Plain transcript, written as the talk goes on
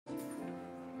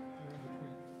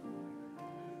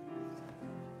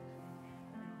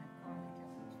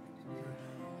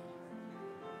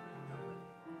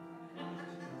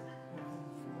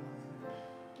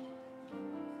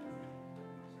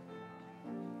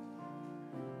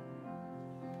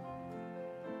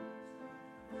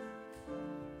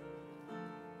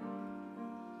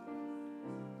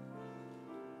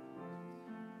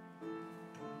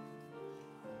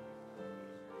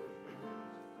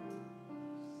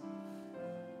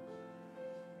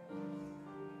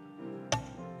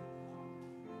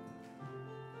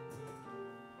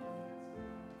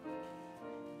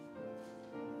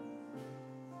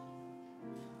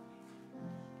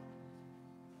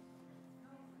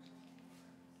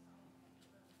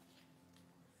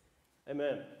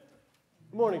Amen.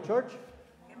 Good morning, church.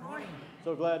 Good morning.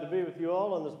 So glad to be with you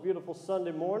all on this beautiful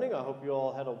Sunday morning. I hope you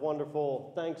all had a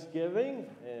wonderful Thanksgiving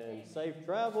and safe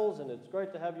travels, and it's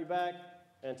great to have you back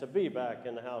and to be back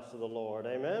in the house of the Lord.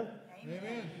 Amen.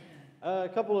 Amen. A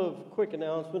couple of quick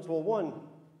announcements. Well, one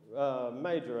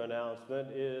major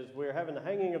announcement is we're having the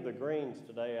hanging of the greens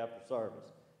today after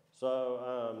service.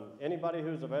 So anybody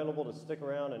who's available to stick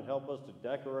around and help us to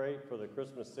decorate for the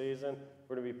Christmas season,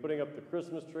 we're going to be putting up the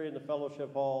Christmas tree in the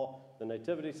fellowship hall, the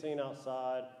nativity scene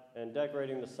outside, and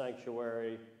decorating the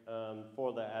sanctuary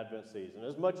for the Advent season.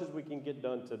 As much as we can get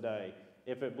done today.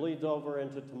 If it bleeds over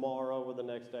into tomorrow or the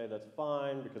next day, that's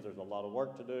fine because there's a lot of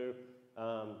work to do.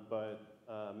 But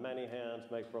many hands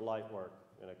make for light work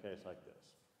in a case like this.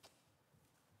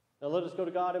 Now let us go to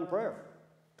God in prayer.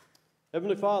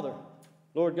 Heavenly Father,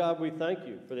 Lord God, we thank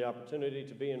you for the opportunity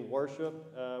to be in worship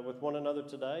with one another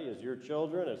today as your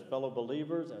children, as fellow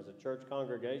believers, as a church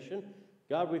congregation.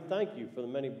 God, we thank you for the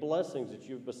many blessings that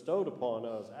you've bestowed upon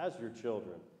us as your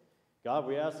children. God,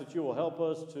 we ask that you will help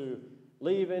us to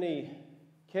leave any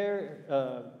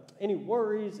care, any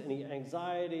worries, any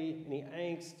anxiety, any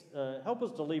angst. Help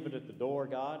us to leave it at the door,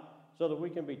 God, so that we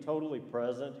can be totally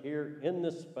present here in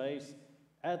this space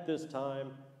at this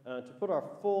time to put our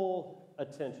full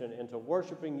attention into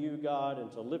worshiping you, God,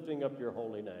 and to lifting up your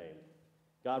holy name.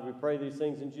 God, we pray these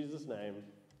things in Jesus' name.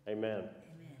 Amen. Amen.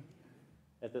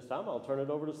 At this time, I'll turn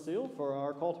it over to Seal for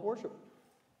our call to worship.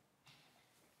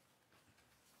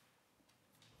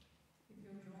 If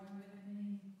you'll join with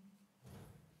me,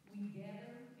 we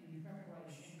gather in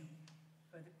preparation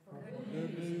For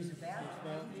good news is about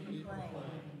to be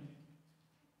proclaimed.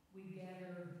 We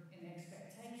gather in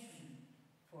expectation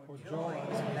For joy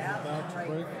is about to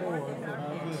break forth in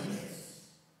our midst.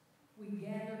 We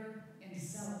gather in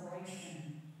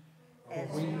celebration As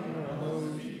we are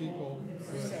those people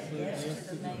who have said yes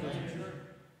to the manger,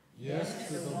 yes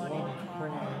to the one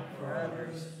incarnate for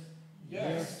others,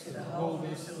 yes to the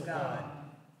wholeness of God.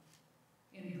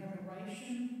 in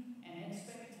preparation and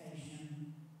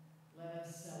expectation. Let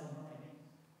us celebrate.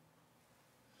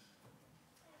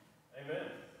 Amen.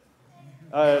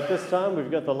 At this time,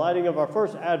 we've got the lighting of our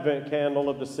first Advent candle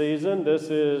of the season. This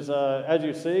is, as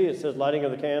you see, it says lighting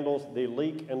of the candles, the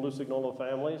Leick and Lusignola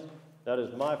families. That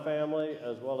is my family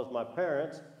as well as my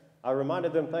parents. I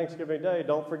reminded them Thanksgiving Day,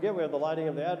 don't forget we have the lighting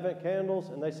of the Advent candles.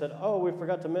 And they said, oh, we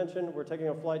forgot to mention we're taking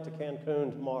a flight to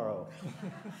Cancun tomorrow.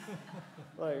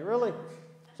 Like, really?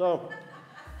 So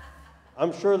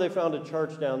I'm sure they found a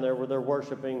church down there where they're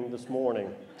worshiping this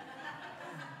morning.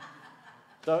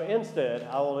 So instead,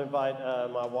 I will invite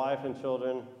my wife and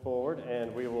children forward,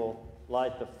 and we will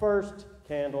light the first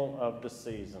candle of the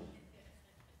season.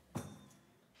 If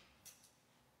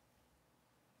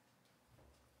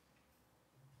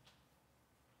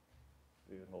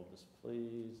you would hold this,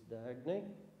 please, Dagny.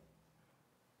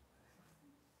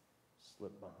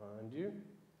 Slip behind you.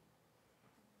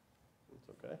 It's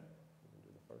okay. You can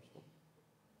do the first one.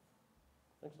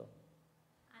 I think so.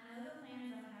 I know the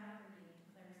plans I have for you,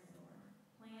 declares the Lord.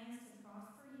 Plans to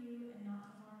prosper you and not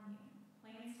to harm you.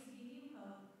 Plans to give you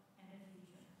hope and a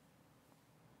future.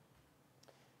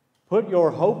 Put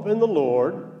your hope in the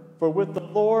Lord, for with the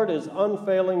Lord is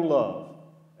unfailing love,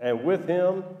 and with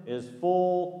him is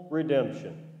full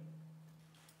redemption.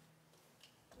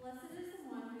 Blessed is the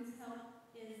one whose help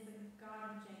is the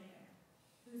God of Jacob,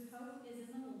 whose hope is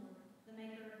in the Lord, the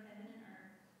maker of heaven and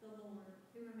earth, the Lord,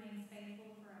 who remains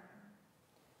faithful forever.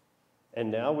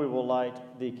 And now we will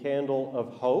light the candle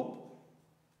of hope.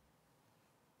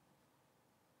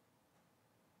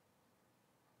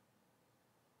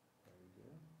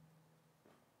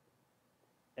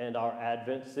 And our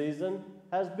Advent season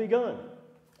has begun.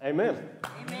 Amen.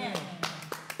 Amen.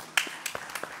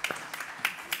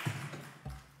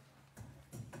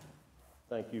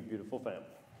 Thank you, beautiful family.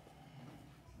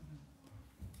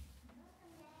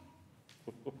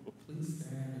 Please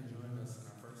stand and join us in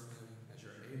our first hymn, As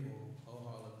You're Able, O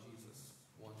Heart of Jesus,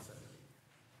 170.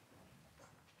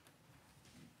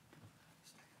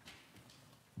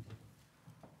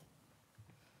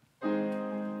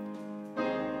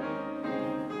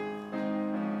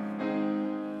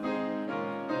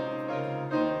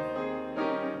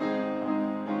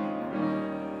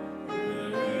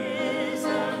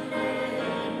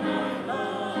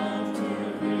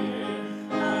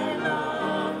 I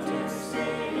love to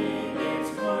sing its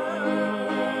word.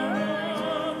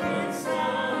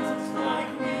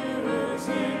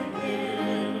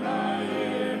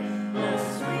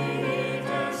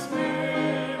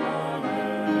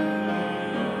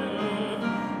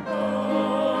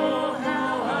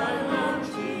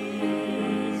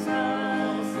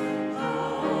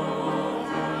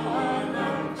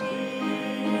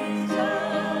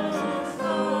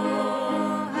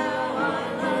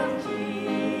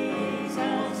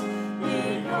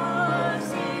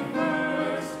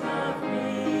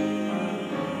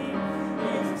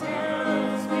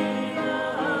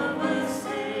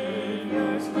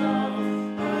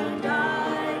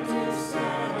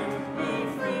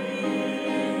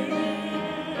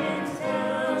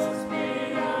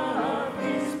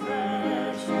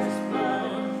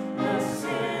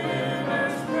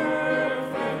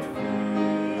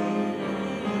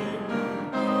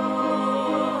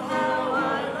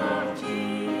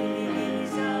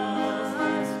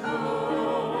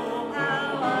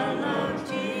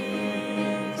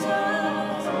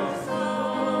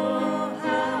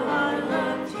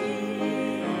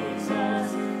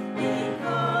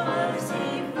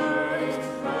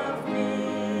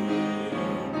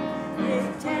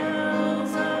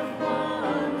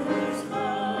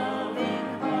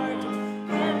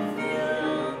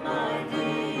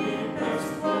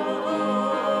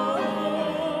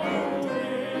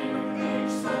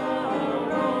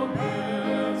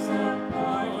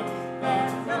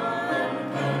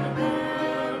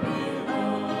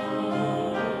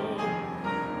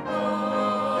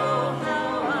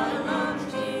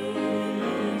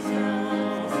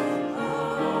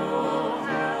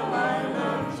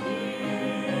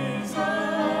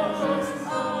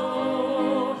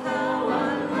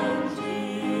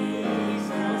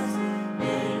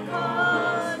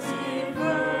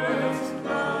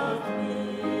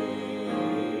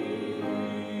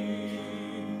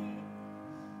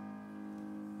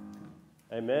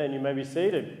 Amen. You may be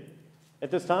seated.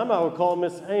 At this time, I will call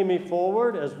Miss Amy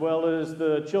forward, as well as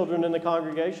the children in the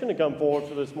congregation, to come forward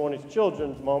for this morning's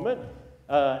children's moment.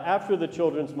 After the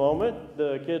children's moment,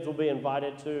 the kids will be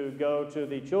invited to go to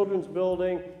the children's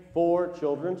building for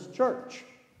children's church.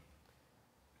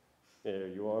 There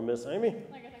you are, Miss Amy. Am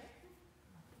I on?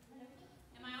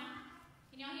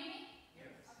 Can y'all hear me?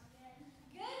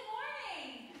 Yes.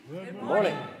 Good morning. Good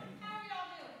morning. How are y'all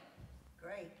doing?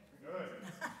 Great. Good.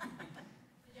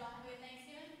 Did y'all have a good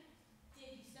Thanksgiving?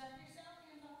 Did you stuff yourself?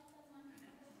 Hands off. That's mine.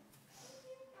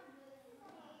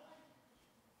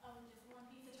 Oh, just one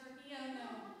piece of turkey? Oh, no.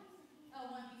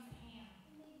 Oh, one piece of ham.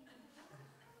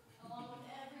 Along with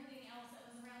everything else that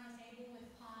was around the table with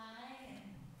pie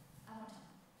and I won't tell.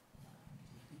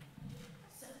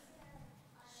 So,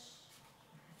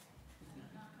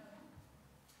 not code.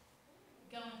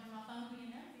 Going through my phone,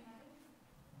 you know.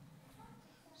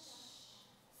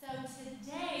 So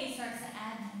today starts the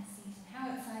Advent season.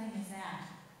 How exciting is that?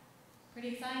 Pretty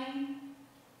exciting?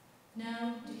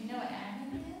 No? Do you know what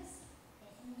Advent is?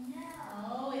 No.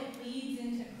 Oh, it leads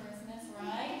into Christmas,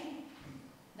 right?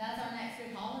 That's our next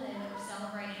big holiday that we're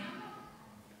celebrating.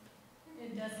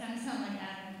 It does kind of sound like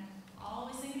Advent.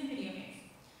 Always thinking of video games.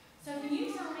 So can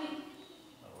you tell me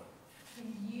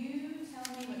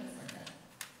what this word says?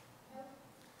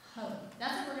 Hope.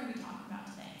 That's what we're going to be talking about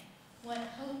today. What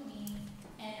hope means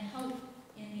and hope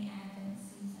in the Advent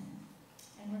season.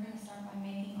 And we're going to start by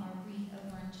making our wreath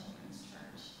over in Children's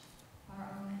Church. Our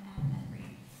own Advent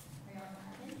wreath. Are y'all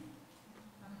excited?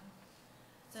 Okay.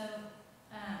 So,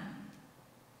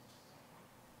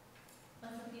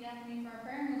 let's repeat after me for our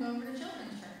prayer and we'll go over to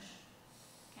Children's Church.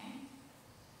 Okay?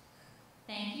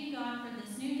 Thank you, God, for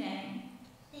this new day.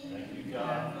 Thank you,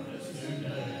 God, for this new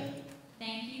day.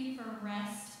 Thank you for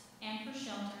rest and for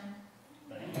shelter.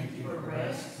 Thank you for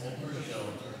rest and for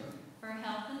shelter. For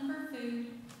health and for food.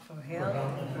 For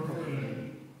help and for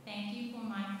food. Thank you for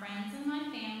my friends and my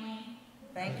family.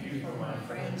 Thank you for my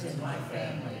friends and my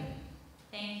family.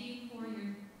 Thank you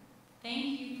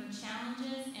for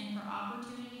challenges and for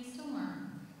opportunities to learn.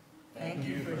 Thank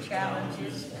you for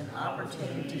challenges and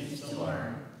opportunities to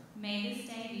learn. May this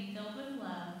day be filled with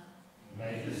love.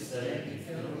 May this day be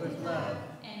Filled with love.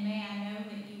 And may I know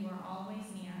that you are always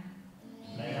near.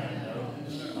 May I know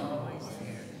that you are Always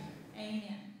there.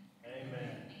 Amen.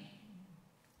 Amen.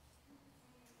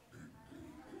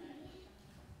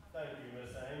 Thank you,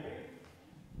 Miss Amy.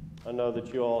 I know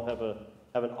that you all have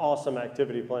an awesome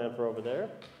activity planned for over there.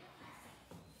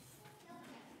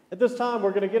 At this time,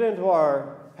 we're going to get into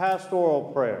our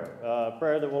pastoral prayer,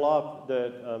 prayer that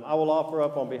I will offer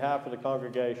up on behalf of the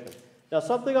congregation. Now,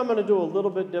 something I'm going to do a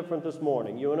little bit different this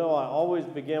morning. You know, I always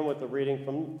begin with a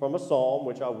reading from a psalm,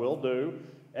 which I will do,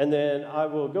 and then I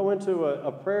will go into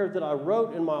a prayer that I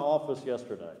wrote in my office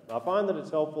yesterday. I find that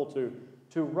it's helpful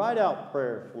to write out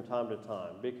prayers from time to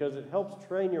time because it helps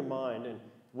train your mind in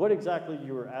what exactly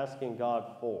you are asking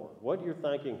God for, what you're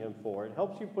thanking Him for. It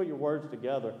helps you put your words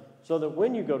together so that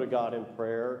when you go to God in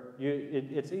prayer,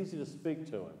 it's easy to speak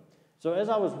to Him. So as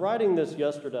I was writing this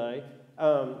yesterday,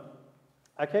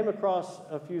 I came across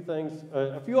a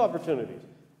few opportunities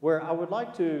where I would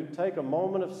like to take a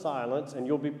moment of silence, and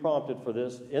you'll be prompted for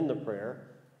this in the prayer,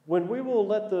 when we will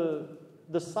let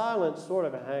the silence sort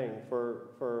of hang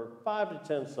for 5 to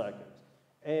 10 seconds.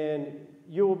 And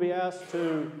you will be asked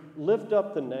to lift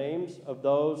up the names of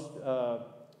those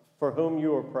for whom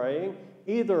you are praying,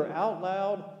 either out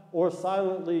loud or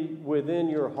silently within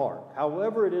your heart.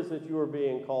 However it is that you are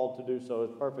being called to do so is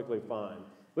perfectly fine.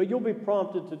 But you'll be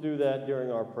prompted to do that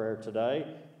during our prayer today.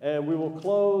 And we will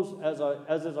close,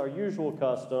 as is our usual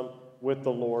custom, with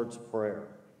the Lord's Prayer.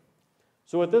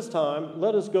 So at this time,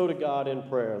 let us go to God in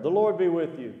prayer. The Lord be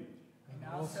with you. And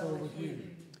also with you.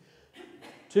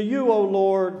 To you, O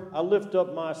Lord, I lift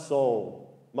up my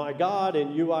soul. My God,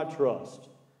 in you I trust.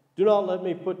 Do not let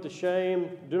me put to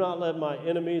shame. Do not let my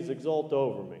enemies exult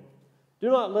over me. Do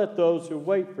not let those who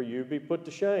wait for you be put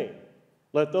to shame.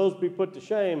 Let those be put to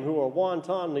shame who are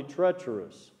wantonly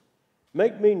treacherous.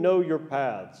 Make me know your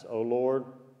paths, O Lord.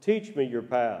 Teach me your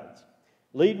paths.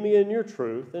 Lead me in your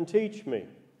truth and teach me.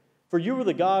 For you are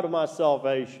the God of my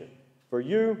salvation. For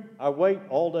you I wait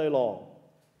all day long.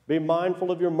 Be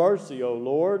mindful of your mercy, O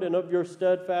Lord, and of your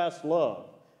steadfast love,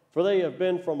 for they have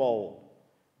been from old.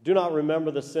 Do not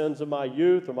remember the sins of my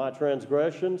youth or my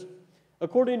transgressions.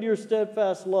 According to your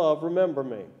steadfast love, remember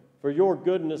me, for your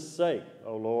goodness' sake,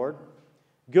 O Lord.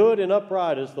 Good and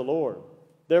upright is the Lord.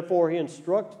 Therefore he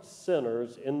instructs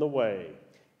sinners in the way.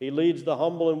 He leads the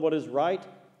humble in what is right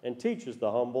and teaches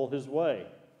the humble his way.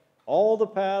 All the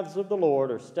paths of the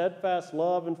Lord are steadfast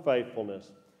love and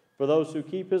faithfulness for those who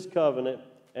keep his covenant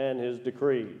and his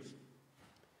decrees.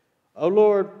 O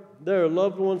Lord, there are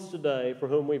loved ones today for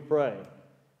whom we pray,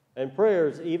 and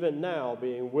prayers even now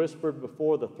being whispered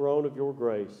before the throne of your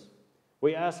grace.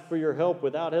 We ask for your help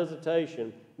without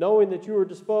hesitation, knowing that you are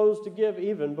disposed to give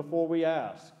even before we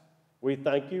ask. We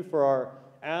thank you for our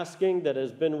asking that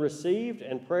has been received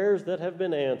and prayers that have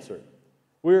been answered.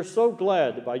 We are so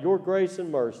glad that by your grace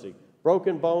and mercy,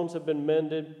 broken bones have been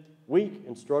mended, weak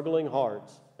and struggling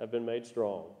hearts have been made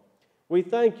strong. We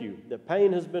thank you that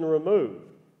pain has been removed,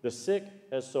 the sick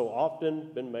has so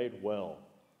often been made well.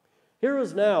 Hear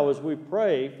us now as we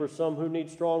pray for some who need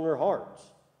stronger hearts.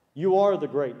 You are the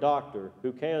great doctor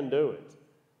who can do it.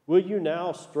 Will you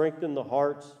now strengthen the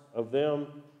hearts of them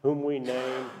whom we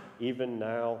name even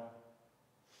now?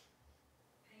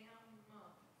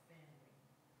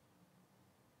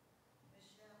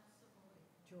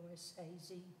 Joyce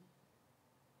Hazy.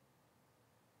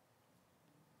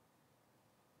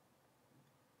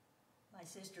 My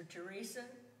sister Teresa.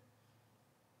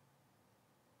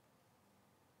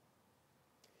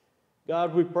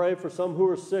 God, we pray for some who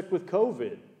are sick with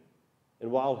COVID.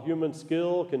 And while human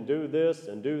skill can do this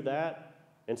and do that,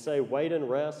 and say wait and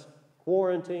rest,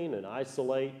 quarantine and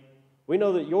isolate, we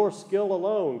know that your skill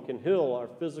alone can heal our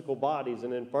physical bodies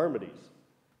and infirmities.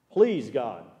 Please,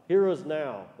 God, hear us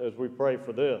now as we pray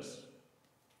for this.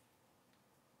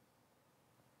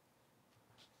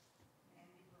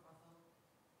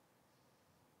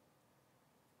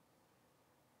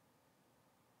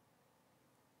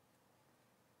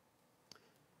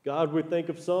 God, we think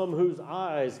of some whose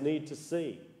eyes need to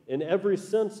see, in every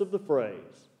sense of the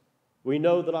phrase. We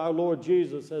know that our Lord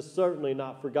Jesus has certainly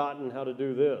not forgotten how to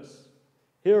do this.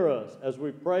 Hear us as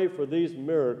we pray for these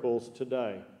miracles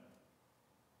today.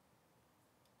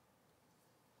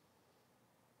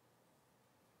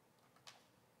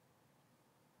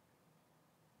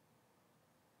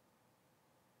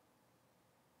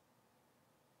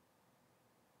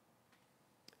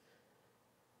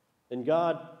 And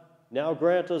God, now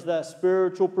grant us that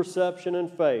spiritual perception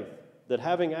and faith that,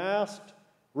 having asked,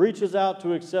 reaches out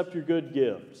to accept your good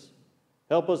gifts.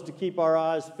 Help us to keep our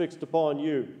eyes fixed upon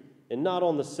you and not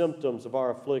on the symptoms of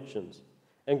our afflictions.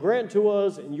 And grant to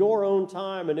us in your own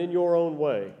time and in your own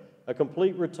way a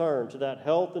complete return to that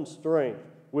health and strength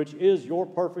which is your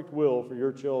perfect will for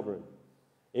your children.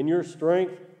 In your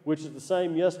strength, which is the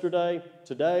same yesterday,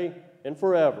 today, and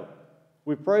forever,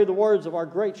 we pray the words of our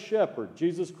great shepherd,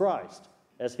 Jesus Christ,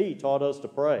 as he taught us to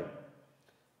pray.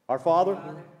 Our Father,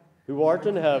 who art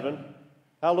in heaven,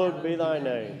 hallowed be thy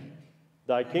name.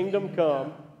 Thy kingdom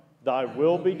come, thy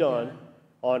will be done,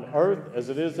 on earth as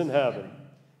it is in heaven.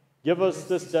 Give us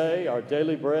this day our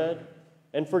daily bread,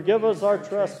 and forgive us our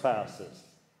trespasses,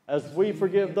 as we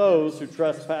forgive those who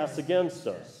trespass against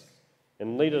us.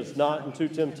 And lead us not into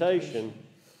temptation,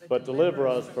 but deliver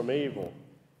us from evil.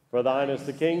 For thine is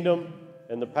the kingdom,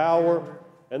 and the power,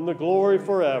 and the glory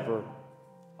forever.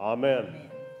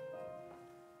 Amen.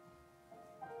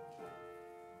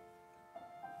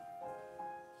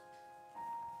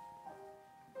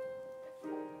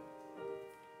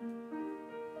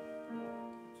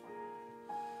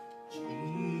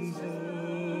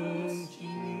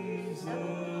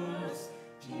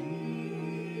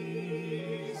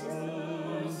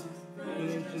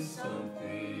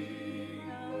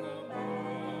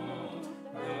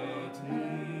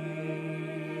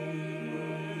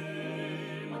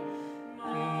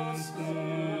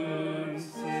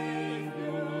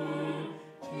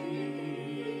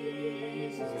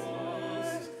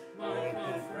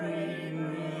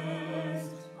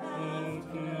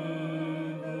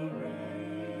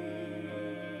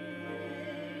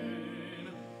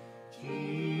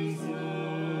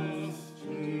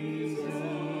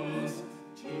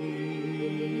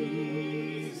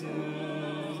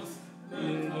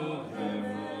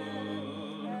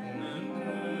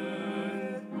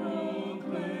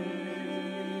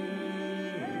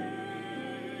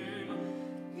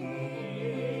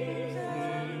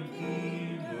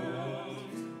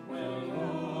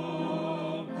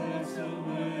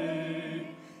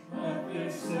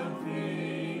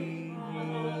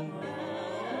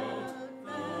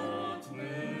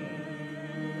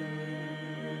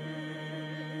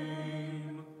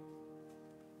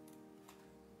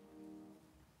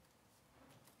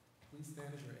 Please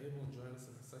stand as you're able and join us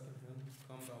in the second hymn,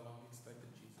 Come Thou Long Expected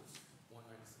Jesus,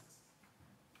 196.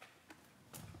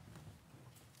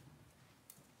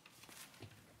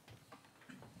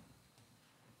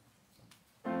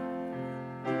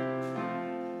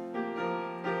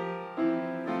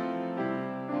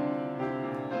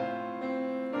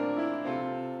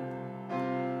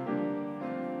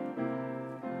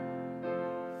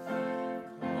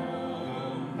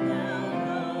 Come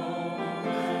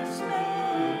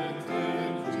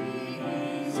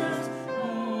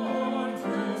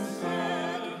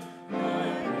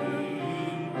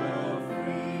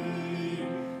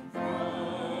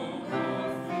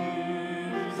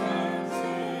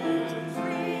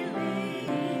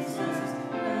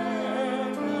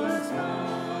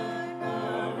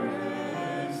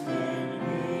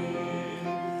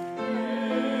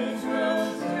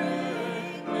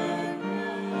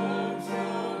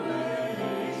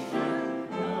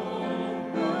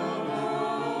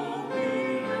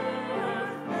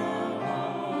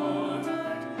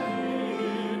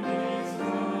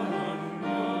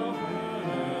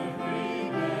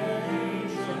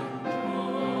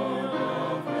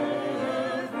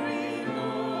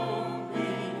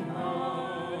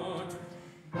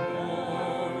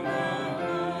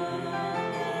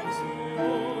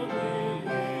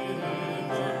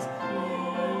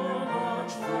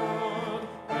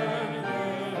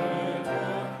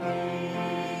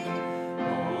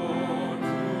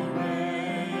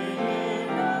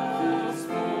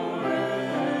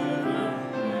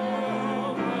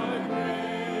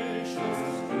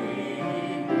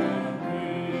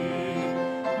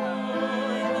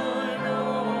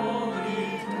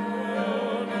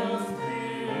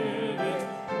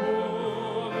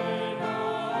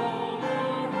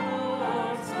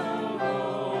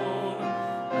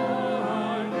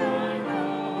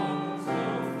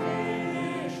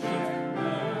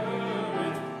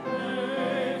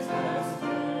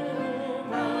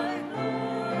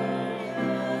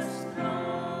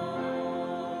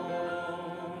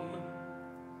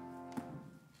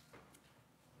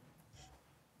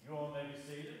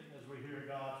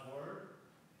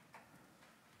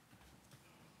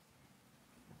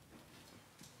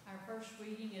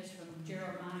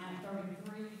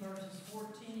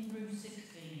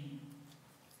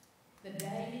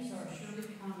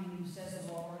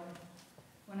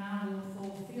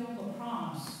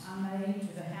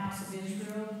house of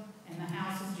Israel and the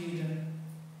house of Judah.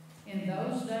 In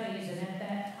those days and at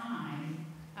that time,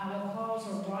 I will cause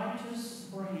a righteous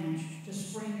branch to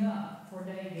spring up for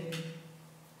David,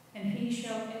 and he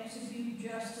shall execute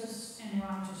justice and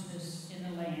righteousness in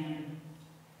the land.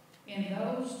 In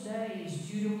those days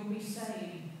Judah will be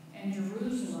saved, and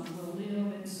Jerusalem will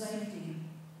live in safety.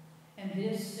 And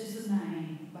this is the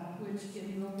name by which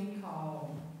it will be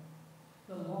called: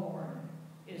 the Lord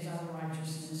is our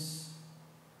righteousness.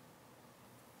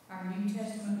 Our New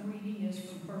Testament reading is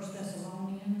from 1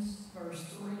 Thessalonians,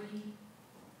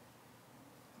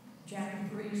 chapter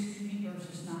 3,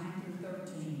 verses 9 through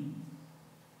 13.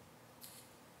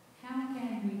 How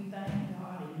can we thank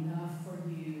God enough for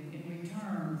you in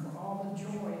return for all the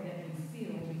joy that we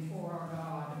feel before our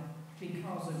God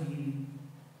because of you?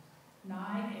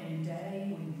 Night and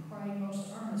day we pray most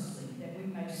earnestly that we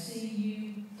may see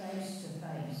you face to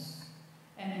face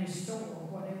and restore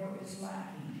whatever is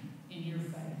lacking in your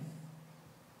faith.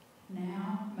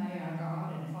 Now may our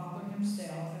God and Father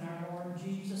himself and our Lord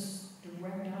Jesus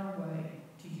direct our way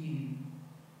to you.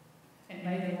 And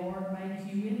may the Lord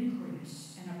make you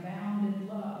increase and abound in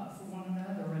love for one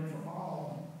another and for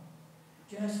all,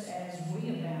 just as we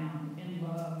abound in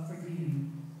love for you.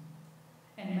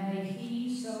 And may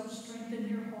he so strengthen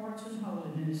your hearts in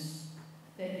holiness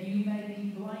that you may be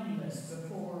blameless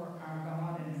before our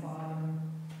God and Father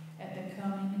at the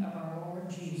coming of our Lord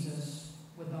Jesus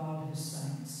with all his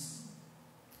saints.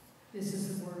 This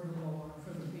is the word of the Lord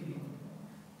for the people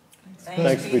of the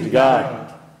Lord. Thanks be to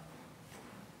God.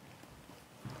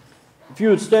 If you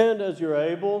would stand as you're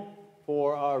able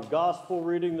for our gospel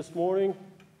reading this morning,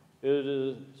 it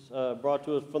is brought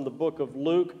to us from the book of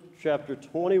Luke, chapter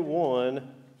 21,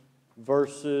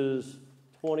 verses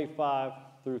 25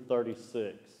 through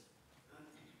 36.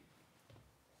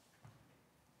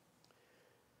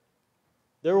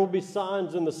 There will be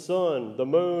signs in the sun, the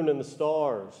moon, and the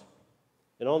stars,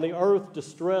 and on the earth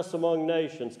distress among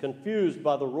nations, confused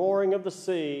by the roaring of the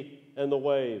sea and the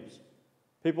waves.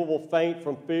 People will faint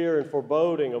from fear and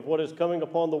foreboding of what is coming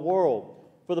upon the world,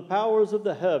 for the powers of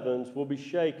the heavens will be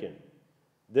shaken.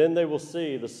 Then they will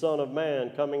see the Son of Man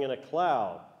coming in a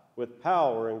cloud with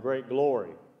power and great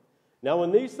glory. Now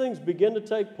when these things begin to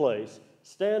take place,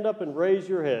 stand up and raise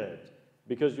your heads,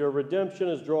 because your redemption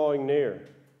is drawing near.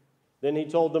 Then he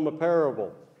told them a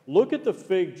parable. Look at the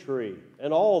fig tree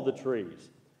and all the trees.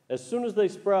 As soon as they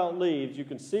sprout leaves, you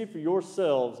can see for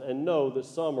yourselves and know that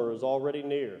summer is already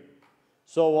near.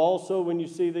 So also when you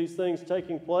see these things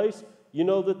taking place, you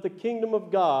know that the kingdom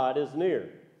of God is near.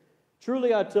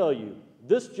 Truly I tell you,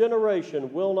 this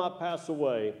generation will not pass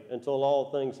away until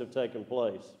all things have taken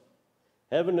place.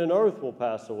 Heaven and earth will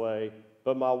pass away,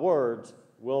 but my words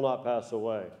will not pass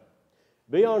away.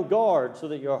 Be on guard so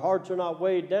that your hearts are not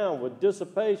weighed down with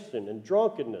dissipation and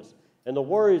drunkenness and the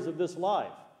worries of this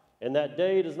life, and that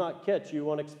day does not catch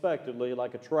you unexpectedly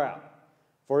like a trap.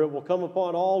 For it will come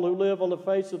upon all who live on the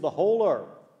face of the whole earth.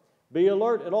 Be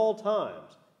alert at all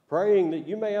times, praying that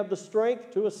you may have the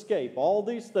strength to escape all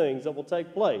these things that will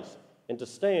take place and to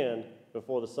stand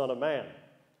before the Son of Man.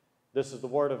 This is the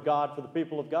word of God for the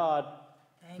people of God.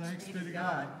 Thanks be to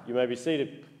God. You may be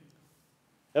seated.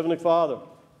 Heavenly Father,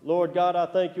 Lord God, I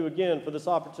thank you again for this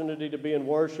opportunity to be in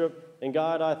worship. And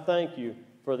God, I thank you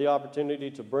for the opportunity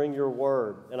to bring your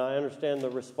word. And I understand the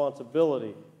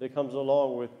responsibility that comes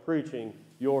along with preaching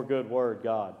your good word,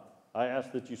 God. I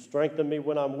ask that you strengthen me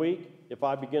when I'm weak. If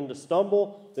I begin to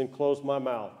stumble, then close my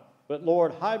mouth. But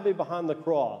Lord, hide me behind the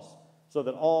cross so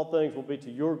that all things will be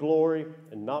to your glory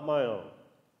and not my own.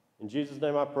 In Jesus'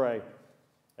 name I pray.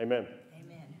 Amen.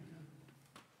 Amen.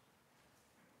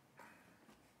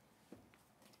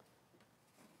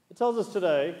 It tells us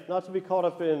today not to be caught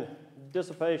up in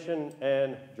dissipation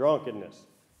and drunkenness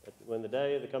when the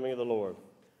day of the coming of the Lord.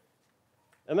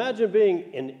 Imagine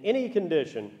being in any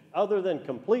condition other than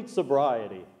complete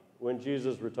sobriety when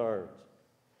Jesus returns.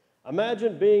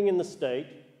 Imagine being in the state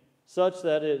such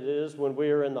that it is when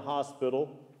we are in the hospital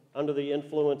under the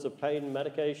influence of pain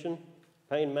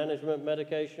management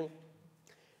medication.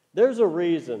 There's a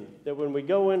reason that when we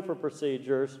go in for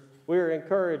procedures, we are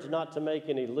encouraged not to make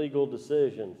any legal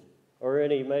decisions or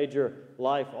any major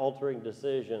life-altering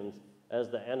decisions as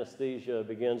the anesthesia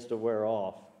begins to wear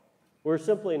off. We're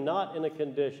simply not in a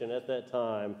condition at that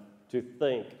time to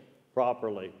think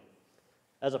properly.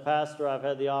 As a pastor, I've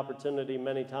had the opportunity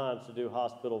many times to do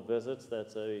hospital visits.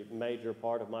 That's a major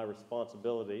part of my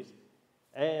responsibilities.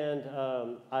 And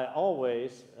I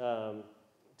always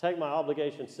take my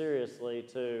obligation seriously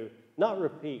to not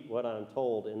repeat what I'm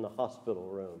told in the hospital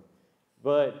room.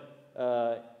 But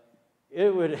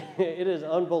it it is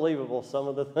unbelievable some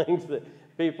of the things that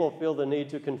people feel the need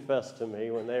to confess to me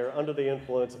when they are under the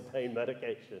influence of pain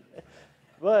medication.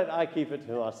 But I keep it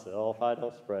to myself. I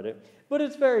don't spread it. But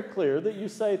it's very clear that you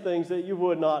say things that you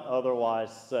would not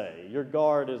otherwise say. Your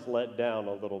guard is let down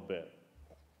a little bit.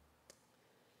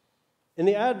 In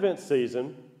the Advent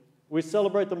season, we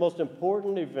celebrate the most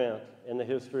important event in the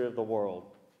history of the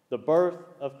world, the birth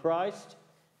of Christ,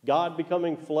 God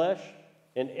becoming flesh,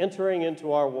 and entering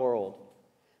into our world.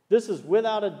 This is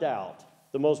without a doubt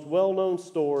the most well-known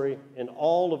story in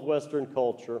all of Western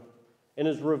culture and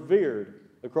is revered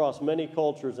across many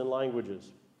cultures and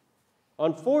languages.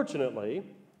 Unfortunately,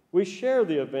 we share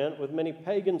the event with many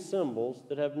pagan symbols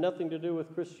that have nothing to do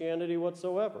with Christianity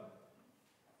whatsoever.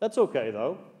 That's okay,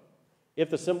 though. If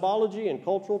the symbology and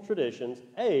cultural traditions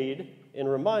aid in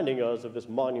reminding us of this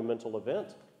monumental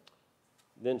event,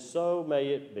 then so may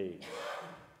it be.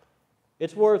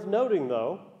 It's worth noting,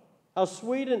 though, how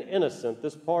sweet and innocent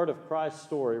this part of Christ's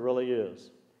story really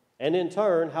is, and in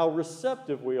turn, how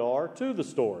receptive we are to the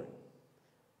story.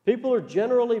 People are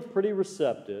generally pretty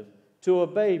receptive to a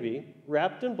baby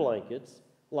wrapped in blankets,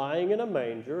 lying in a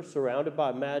manger, surrounded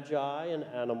by magi and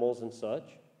animals and such.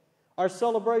 Our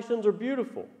celebrations are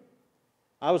beautiful.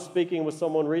 I was speaking with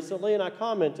someone recently, and I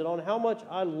commented on how much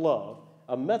I love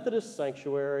a Methodist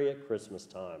sanctuary at Christmas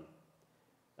time.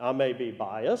 I may be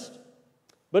biased,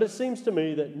 but it seems to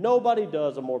me that nobody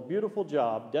does a more beautiful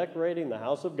job decorating the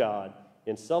house of God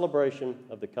in celebration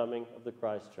of the coming of the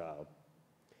Christ child.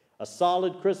 A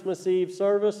solid Christmas Eve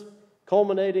service,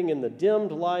 culminating in the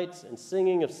dimmed lights and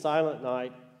singing of Silent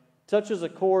Night, touches a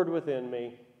chord within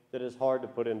me that is hard to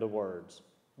put into words.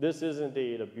 This is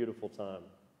indeed a beautiful time.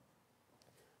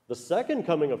 The second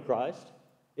coming of Christ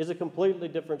is a completely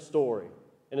different story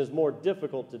and is more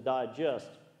difficult to digest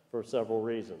for several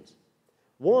reasons.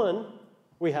 One,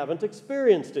 we haven't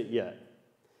experienced it yet.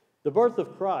 The birth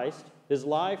of Christ, his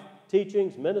life,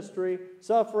 teachings, ministry,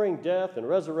 suffering, death, and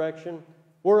resurrection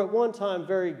were at one time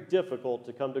very difficult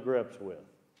to come to grips with.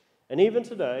 And even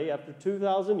today, after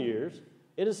 2,000 years,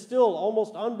 it is still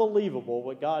almost unbelievable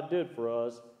what God did for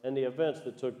us and the events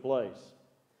that took place.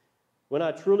 When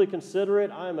I truly consider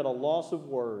it, I am at a loss of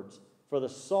words for the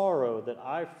sorrow that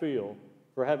I feel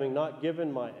for having not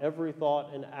given my every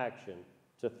thought and action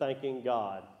to thanking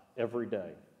God every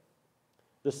day.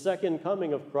 The second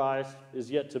coming of Christ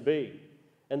is yet to be,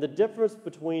 and the difference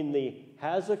between the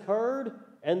has occurred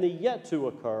and the yet to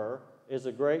occur is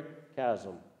a great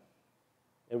chasm.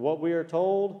 And what we are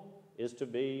told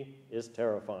is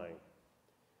terrifying.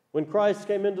 When Christ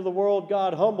came into the world,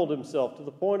 God humbled himself to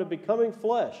the point of becoming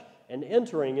flesh and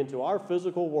entering into our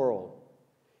physical world.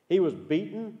 He was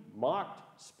beaten,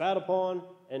 mocked, spat upon,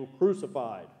 and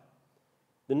crucified.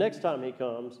 The next time he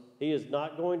comes, he is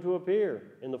not going to appear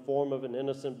in the form of an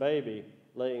innocent baby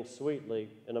laying sweetly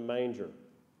in a manger.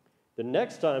 The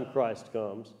next time Christ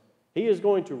comes, he is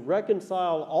going to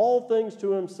reconcile all things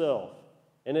to himself,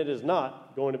 and it is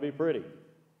not going to be pretty.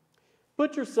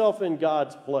 Put yourself in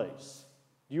God's place.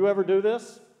 Do you ever do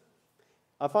this?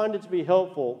 I find it to be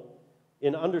helpful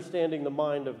in understanding the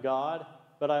mind of God,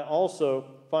 but I also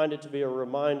find it to be a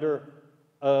reminder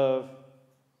of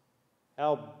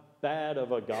how bad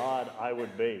of a God I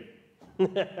would be.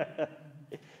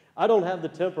 I don't have the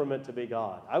temperament to be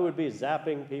God. I would be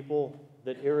zapping people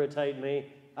that irritate me.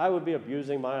 I would be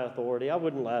abusing my authority. I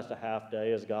wouldn't last a half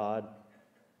day as God.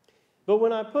 But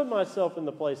when I put myself in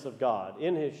the place of God,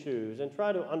 in his shoes, and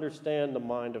try to understand the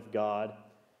mind of God,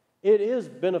 it is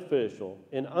beneficial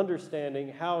in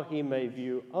understanding how he may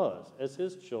view us as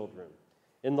his children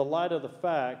in the light of the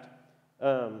fact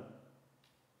that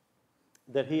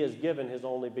he has given his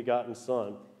only begotten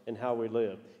Son and how we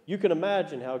live. You can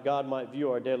imagine how God might view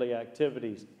our daily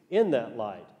activities in that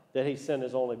light, that he sent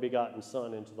his only begotten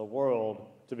Son into the world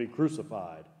to be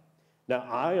crucified. Now,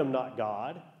 I am not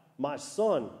God. My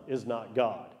Son is not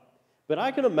God. But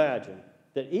I can imagine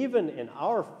that even in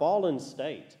our fallen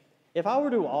state, if I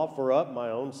were to offer up my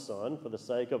own Son for the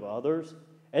sake of others,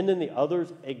 and then the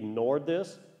others ignored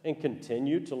this and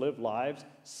continued to live lives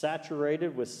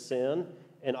saturated with sin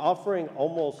and offering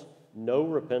almost no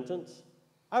repentance,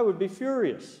 I would be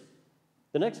furious.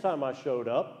 The next time I showed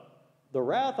up, the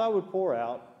wrath I would pour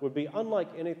out would be unlike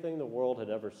anything the world had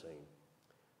ever seen.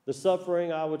 The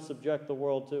suffering I would subject the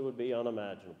world to would be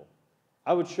unimaginable.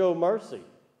 I would show mercy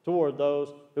toward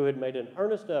those who had made an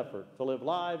earnest effort to live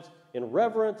lives in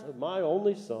reverence of my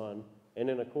only Son and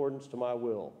in accordance to my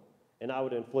will, and I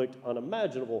would inflict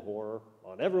unimaginable horror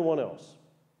on everyone else.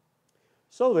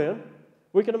 So then,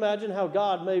 we can imagine how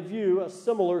God may view a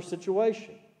similar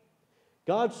situation.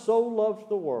 God so loved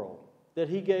the world that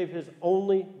he gave his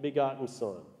only begotten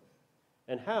Son.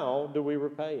 And how do we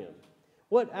repay him?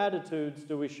 What attitudes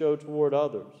do we show toward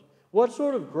others? What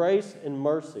sort of grace and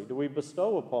mercy do we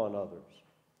bestow upon others?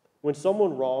 When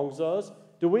someone wrongs us,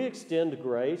 do we extend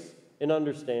grace and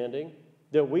understanding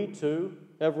that we too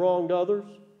have wronged others?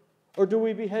 Or do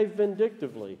we behave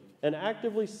vindictively and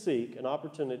actively seek an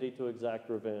opportunity to exact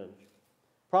revenge?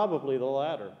 Probably the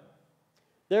latter.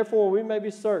 Therefore, we may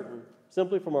be certain,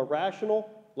 simply from a rational,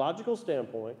 logical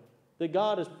standpoint, that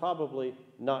God is probably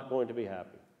not going to be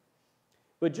happy.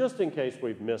 But just in case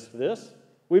we've missed this,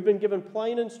 we've been given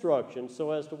plain instructions so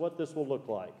as to what this will look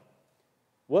like,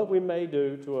 what we may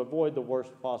do to avoid the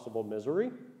worst possible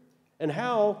misery, and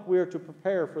how we are to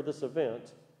prepare for this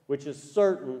event, which is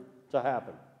certain to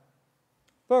happen.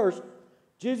 First,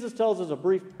 Jesus tells us a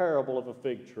brief parable of a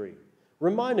fig tree,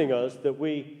 reminding us that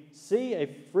we see a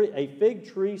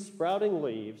fig tree sprouting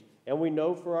leaves, and we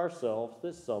know for ourselves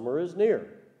that summer is near.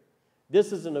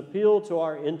 This is an appeal to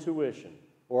our intuition,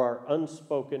 or our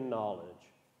unspoken knowledge.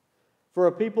 For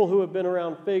a people who have been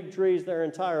around fig trees their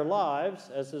entire lives,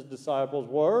 as his disciples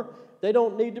were, they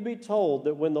don't need to be told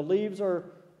that when the leaves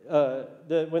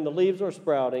are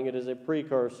sprouting, it is a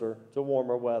precursor to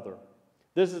warmer weather.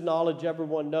 This is knowledge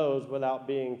everyone knows without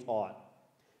being taught.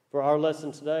 For our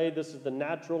lesson today, this is the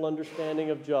natural understanding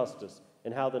of justice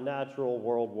and how the natural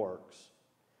world works.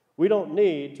 We don't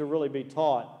need to really be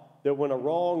taught that when a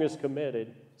wrong is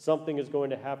committed, something is going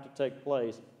to have to take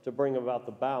place to bring about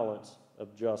the balance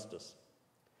of justice.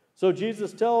 So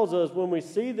Jesus tells us when we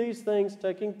see these things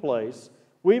taking place,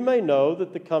 we may know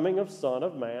that the coming of Son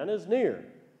of Man is near.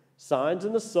 Signs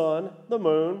in the sun, the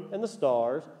moon, and the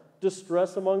stars,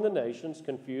 distress among the nations,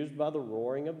 confused by the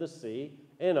roaring of the sea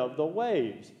and of the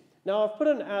waves. Now, I've put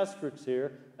an asterisk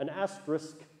here,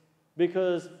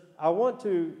 because I want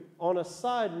to, on a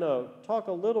side note, talk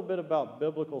a little bit about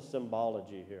biblical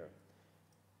symbology here.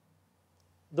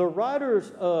 The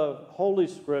writers of Holy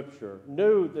Scripture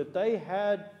knew that they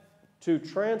had to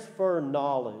transfer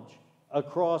knowledge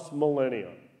across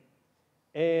millennia.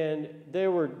 And there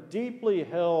were deeply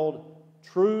held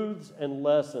truths and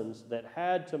lessons that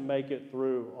had to make it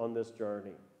through on this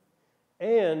journey.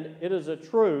 And it is a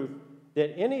truth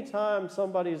that anytime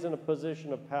somebody is in a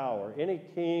position of power, any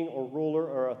king or ruler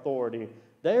or authority,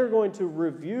 they are going to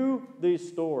review these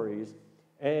stories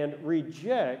and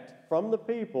reject from the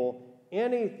people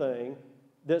anything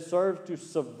that serves to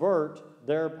subvert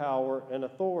their power and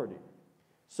authority.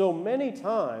 So many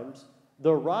times,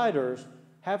 the writers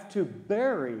have to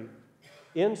bury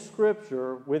in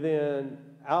Scripture, within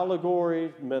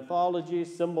allegory, mythology,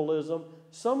 symbolism,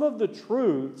 some of the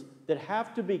truths that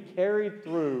have to be carried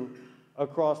through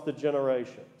across the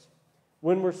generations.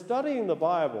 When we're studying the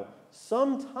Bible,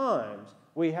 sometimes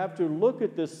we have to look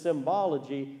at this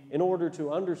symbology in order to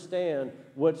understand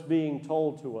what's being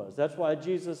told to us. That's why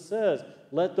Jesus says,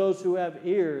 let those who have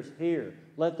ears hear.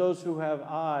 Let those who have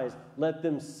eyes, let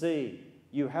them see.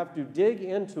 You have to dig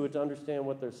into it to understand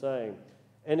what they're saying.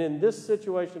 And in this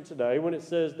situation today, when it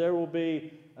says there will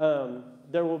be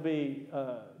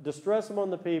distress among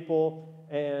the people,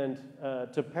 and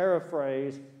to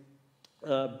paraphrase,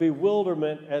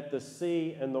 bewilderment at the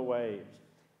sea and the waves.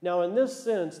 Now, in this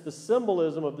sense, the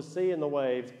symbolism of the sea and the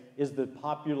waves is the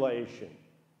population.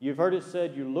 You've heard it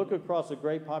said, you look across a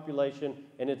great population,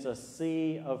 and it's a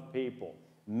sea of people.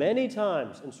 Many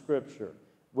times in Scripture,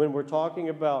 when we're talking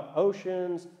about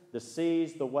oceans, the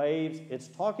seas, the waves, it's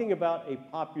talking about a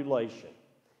population.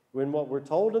 When what we're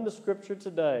told in the Scripture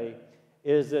today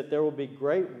is that there will be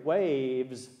great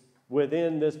waves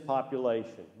within this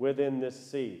population, within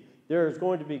this sea. There is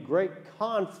going to be great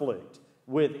conflict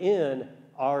within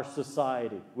our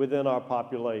society, within our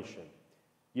population.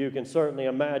 You can certainly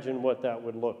imagine what that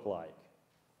would look like.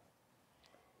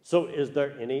 So is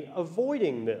there any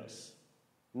avoiding this?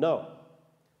 No.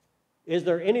 Is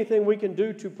there anything we can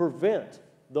do to prevent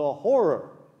the horror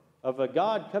of a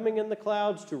God coming in the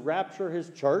clouds to rapture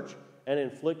his church and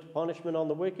inflict punishment on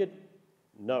the wicked?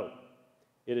 No.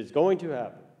 It is going to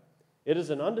happen. It is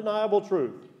an undeniable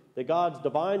truth that God's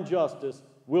divine justice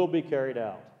will be carried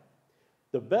out.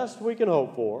 The best we can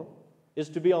hope for is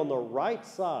to be on the right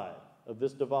side of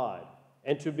this divide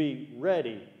and to be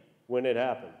ready when it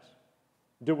happens.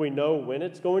 Do we know when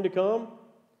it's going to come?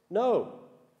 No.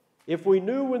 If we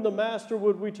knew when the Master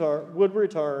would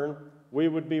return, we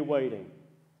would be waiting.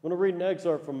 I'm going to read an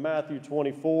excerpt from Matthew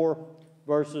 24,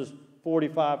 verses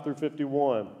 45 through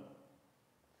 51.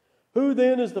 Who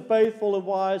then is the faithful and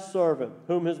wise servant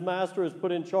whom his master has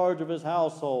put in charge of his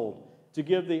household to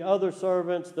give the other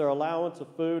servants their allowance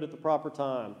of food at the proper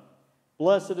time?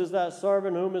 Blessed is that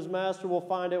servant whom his master will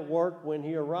find at work when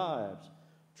he arrives.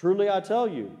 Truly I tell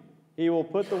you, he will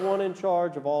put the one in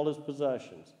charge of all his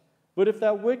possessions. But if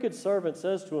that wicked servant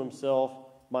says to himself,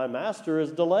 'My master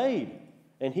is delayed,'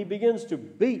 and he begins to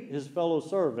beat his fellow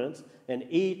servants and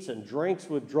eats and drinks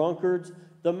with drunkards,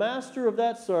 the master of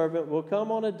that servant will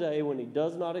come on a day when he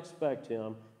does not expect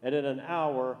him, and at an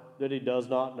hour that he does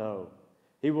not know.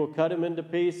 He will cut him into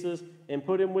pieces and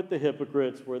put him with the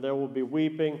hypocrites, where there will be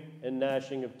weeping and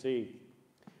gnashing of teeth.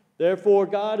 Therefore,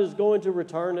 God is going to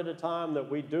return at a time that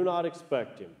we do not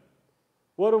expect him.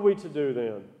 What are we to do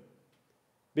then?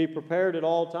 Be prepared at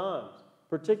all times,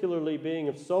 particularly being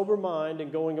of sober mind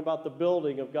and going about the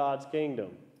building of God's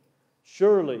kingdom.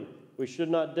 Surely we should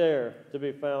not dare to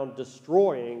be found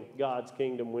destroying God's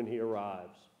kingdom when he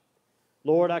arrives.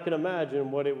 Lord, I can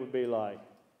imagine what it would be like.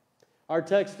 Our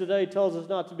text today tells us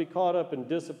not to be caught up in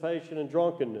dissipation and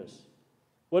drunkenness.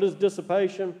 What is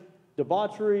dissipation?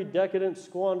 Debauchery, decadence,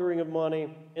 squandering of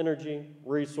money, energy,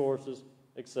 resources,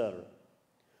 etc.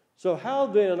 So how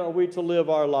then are we to live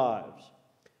our lives?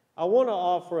 I want to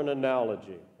offer an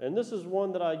analogy, and this is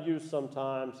one that I use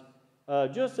sometimes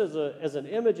just as an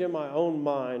image in my own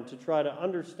mind to try to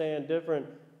understand different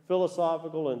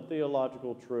philosophical and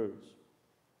theological truths.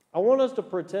 I want us to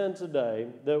pretend today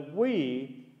that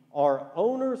we are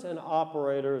owners and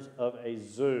operators of a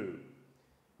zoo.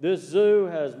 This zoo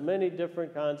has many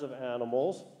different kinds of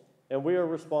animals, and we are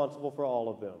responsible for all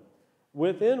of them.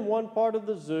 Within one part of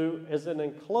the zoo is an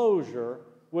enclosure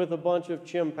with a bunch of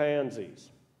chimpanzees.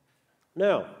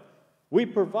 Now, we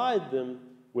provide them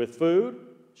with food,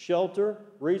 shelter,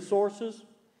 resources,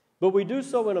 but we do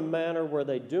so in a manner where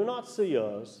they do not see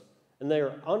us and they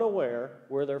are unaware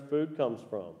where their food comes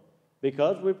from,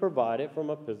 because we provide it from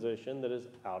a position that is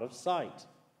out of sight.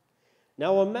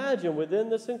 Now imagine within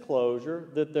this enclosure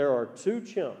that there are two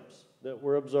chimps that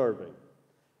we're observing.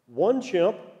 One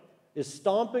chimp is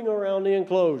stomping around the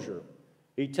enclosure.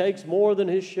 He takes more than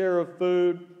his share of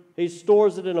food. He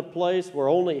stores it in a place where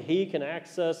only he can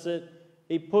access it.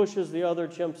 He pushes the other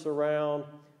chimps around.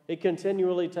 He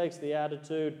continually takes the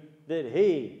attitude that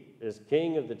he is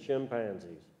king of the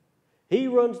chimpanzees. He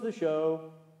runs the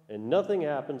show, and nothing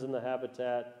happens in the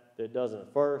habitat that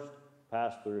doesn't first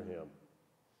pass through him.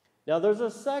 Now there's a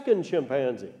second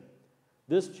chimpanzee.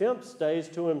 This chimp stays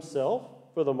to himself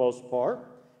for the most part,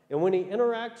 and when he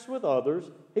interacts with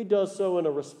others, he does so in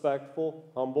a respectful,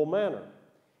 humble manner.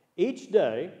 Each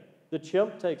day, the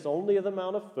chimp takes only the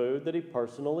amount of food that he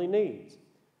personally needs.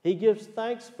 He gives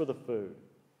thanks for the food,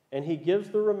 and he gives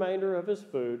the remainder of his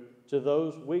food to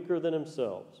those weaker than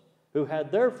himself, who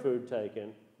had their food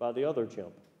taken by the other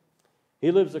chimp.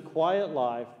 He lives a quiet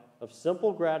life of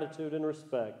simple gratitude and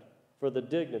respect for the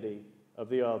dignity of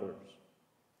the others.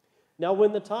 Now,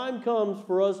 when the time comes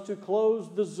for us to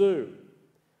close the zoo,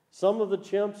 some of the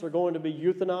chimps are going to be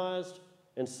euthanized,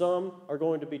 and some are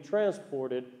going to be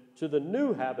transported to the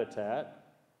new habitat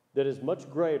that is much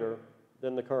greater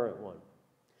than the current one.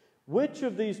 Which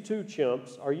of these two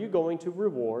chimps are you going to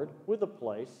reward with a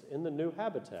place in the new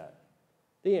habitat?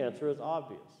 The answer is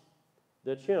obvious.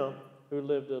 The chimp who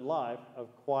lived a life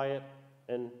of quiet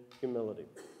and humility.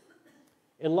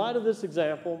 In light of this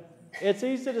example, it's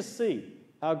easy to see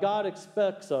how God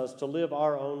expects us to live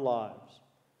our own lives.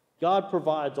 God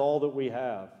provides all that we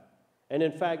have, and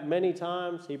in fact, many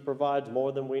times He provides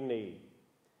more than we need.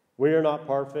 We are not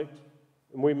perfect,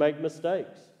 and we make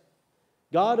mistakes.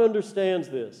 God understands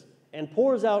this and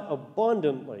pours out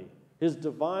abundantly His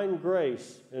divine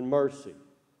grace and mercy.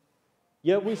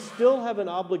 Yet we still have an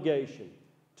obligation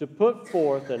to put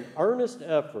forth an earnest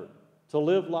effort to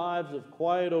live lives of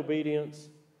quiet obedience,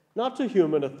 not to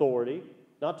human authority,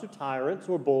 not to tyrants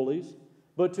or bullies,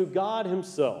 but to God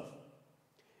Himself.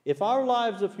 If our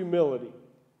lives of humility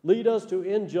lead us to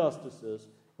injustices,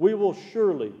 we will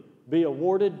surely be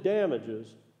awarded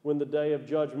damages when the day of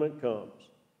judgment comes.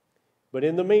 But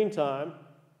in the meantime,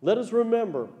 let us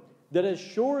remember that as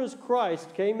sure as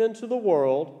Christ came into the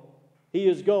world, He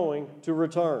is going to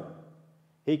return.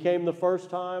 He came the first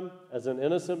time as an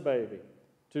innocent baby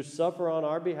to suffer on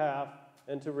our behalf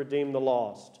and to redeem the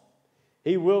lost.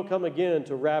 He will come again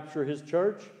to rapture His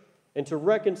church and to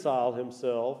reconcile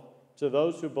Himself to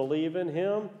those who believe in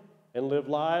Him and live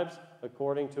lives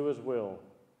according to His will.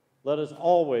 Let us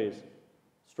always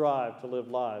strive to live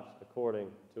lives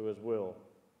according to His will.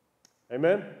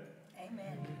 Amen?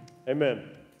 Amen. Amen.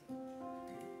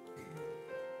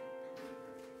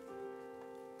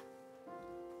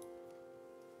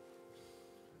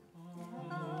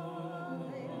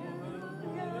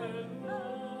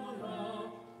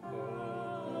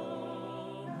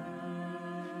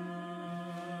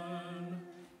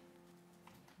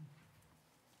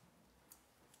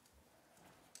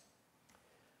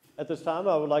 At this time,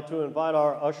 I would like to invite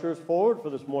our ushers forward for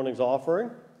this morning's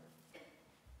offering.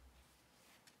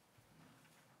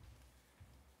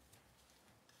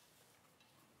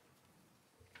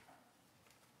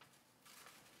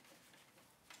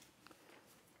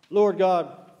 Lord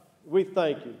God, we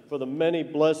thank you for the many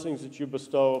blessings that you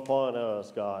bestow upon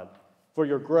us, God, for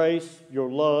your grace,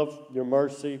 your love, your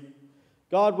mercy.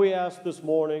 God, we ask this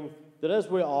morning that as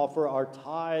we offer our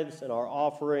tithes and our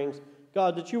offerings,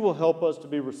 God, that you will help us to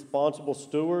be responsible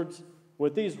stewards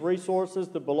with these resources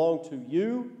that belong to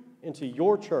you and to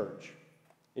your church.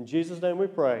 In Jesus' name we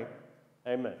pray,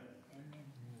 amen.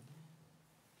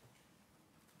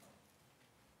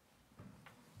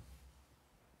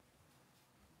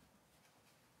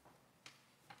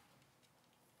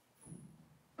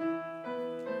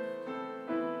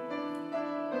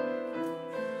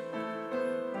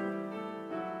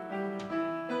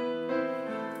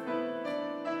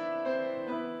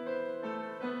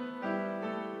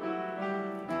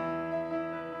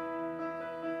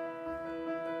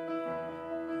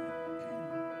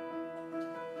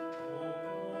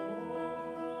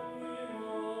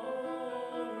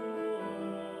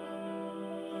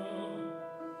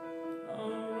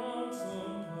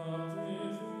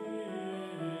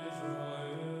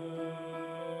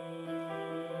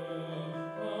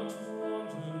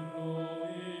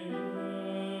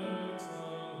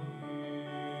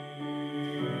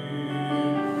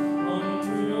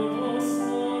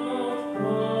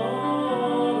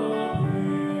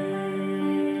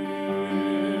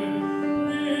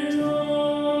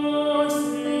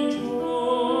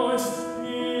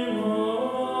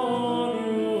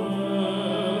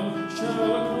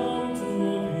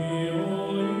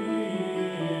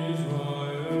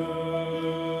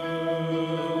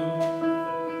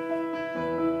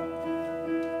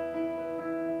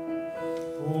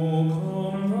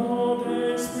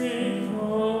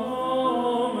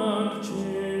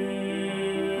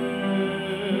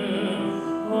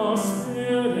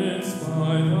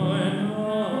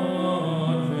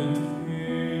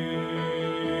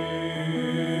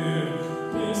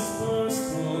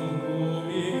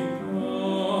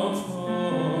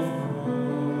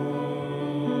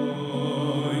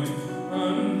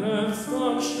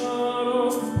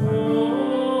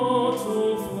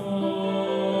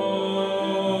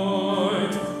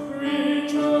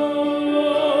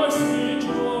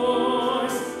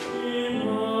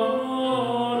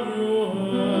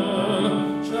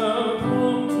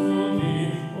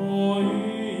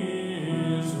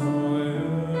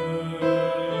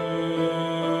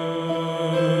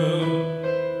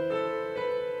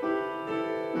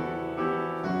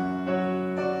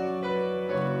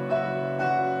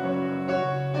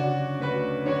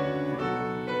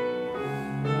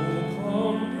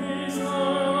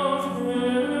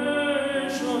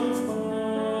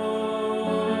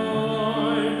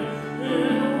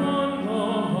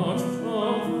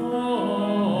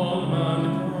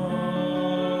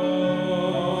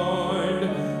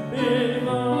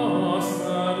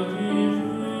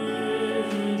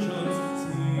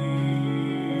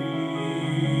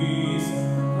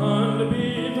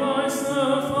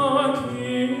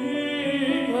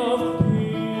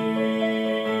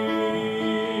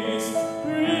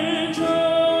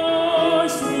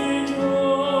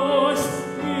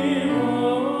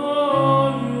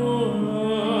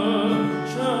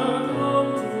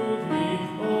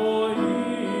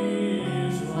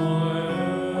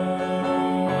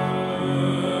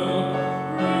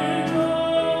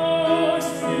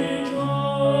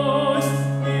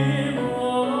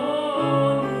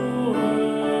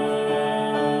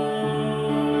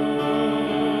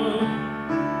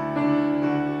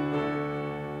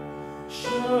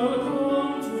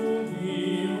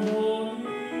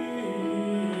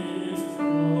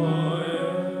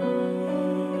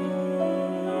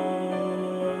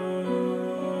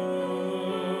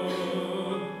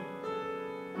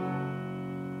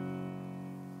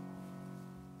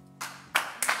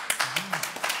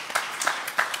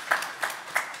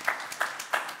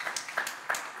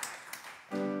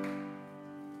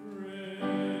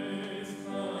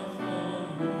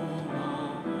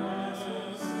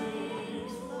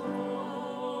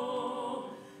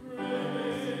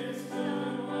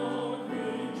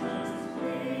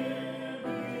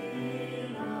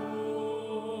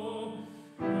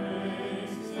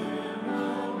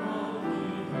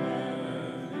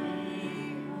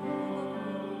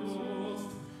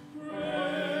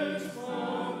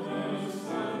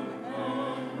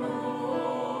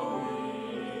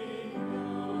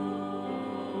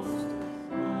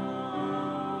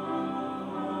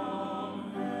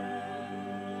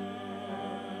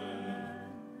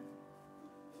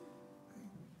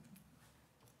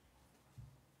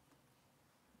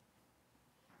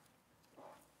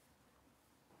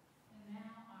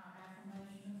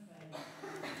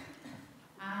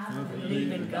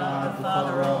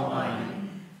 Father Almighty,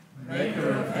 maker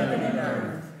of heaven and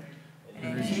earth,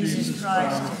 and in Jesus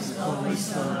Christ, his only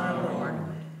Son, our Lord,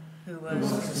 who was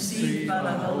conceived by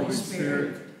the Holy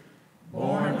Spirit,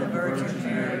 born of the Virgin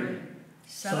Mary,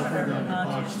 suffered under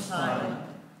Pontius Pilate,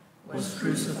 was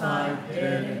crucified,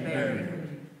 dead, and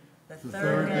buried. The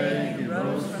third day he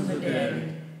rose from the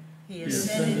dead. He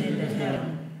ascended into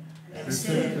heaven, and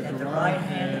sitteth at the right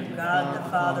hand of God the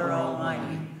Father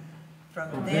Almighty.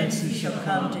 From thence he shall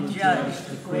come to judge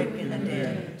the quick and the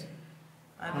dead.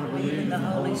 I believe in the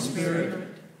Holy Spirit,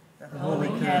 the Holy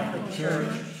Catholic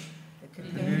Church, the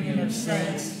communion of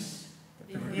saints,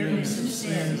 the forgiveness of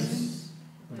sins,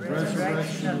 the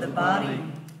resurrection of the body,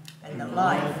 and the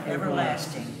life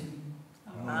everlasting.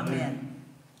 Amen.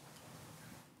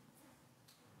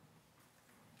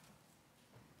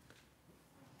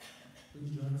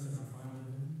 Please join us in our final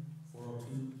hymn,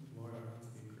 402, Lord,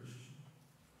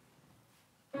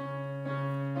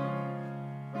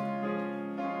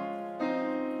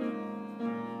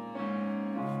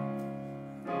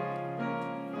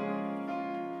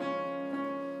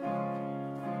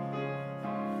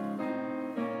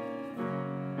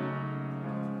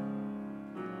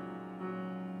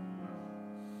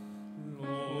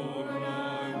 I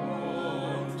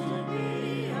Want to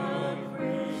Be a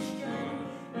Christian.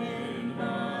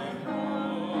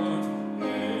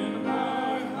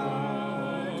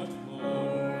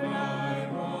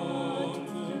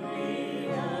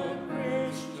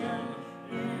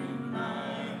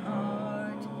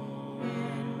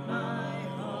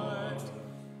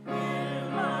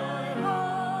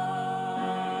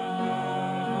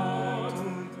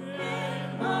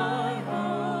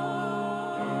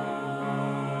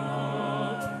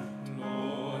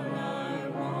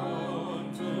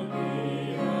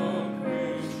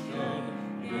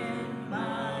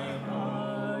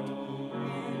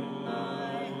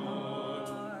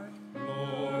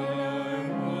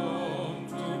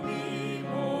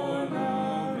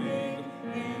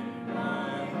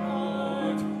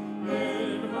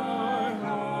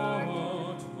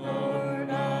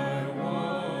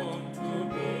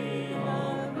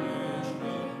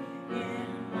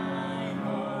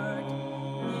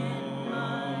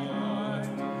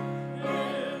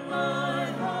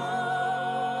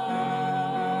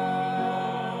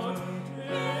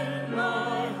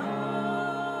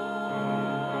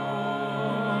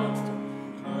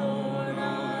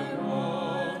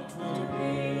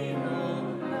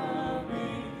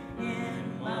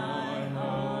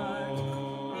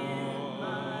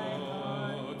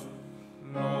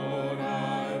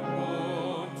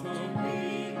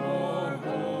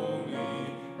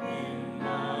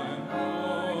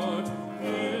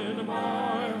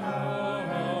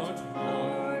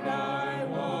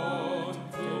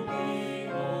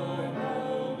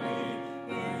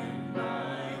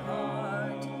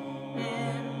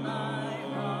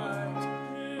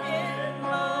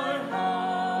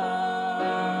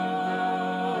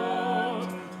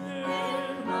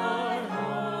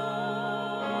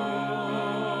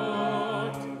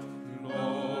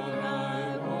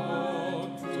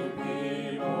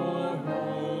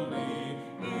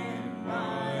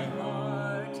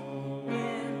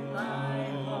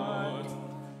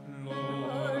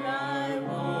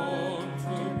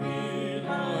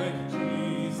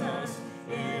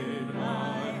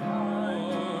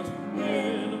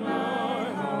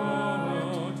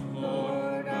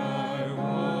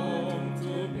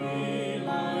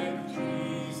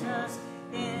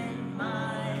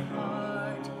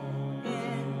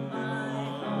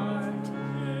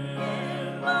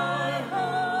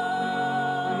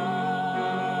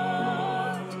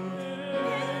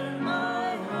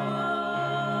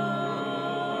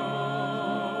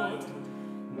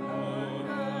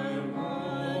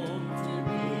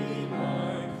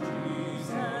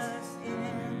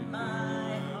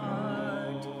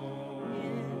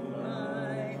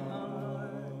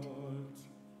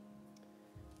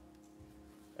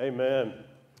 Amen.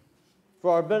 For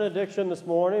our benediction this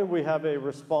morning, we have a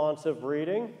responsive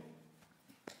reading.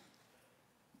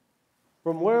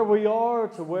 From where we are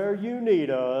to where you need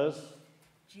us,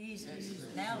 Jesus,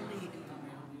 now lead.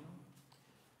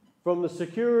 from the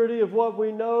security of what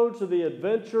we know to the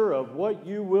adventure of what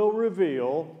you will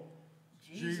reveal,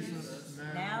 Jesus,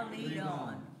 now lead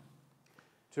on.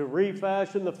 to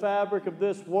refashion the fabric of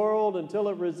this world until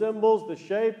it resembles the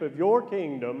shape of your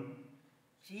kingdom,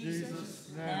 Jesus,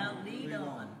 now lead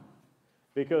on.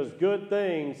 because good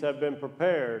things have been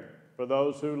prepared for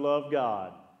those who love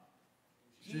God.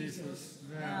 Jesus,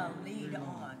 now lead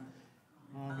on.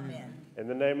 Amen. In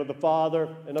the name of the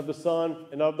Father, and of the Son,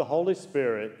 and of the Holy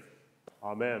Spirit.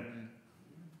 Amen.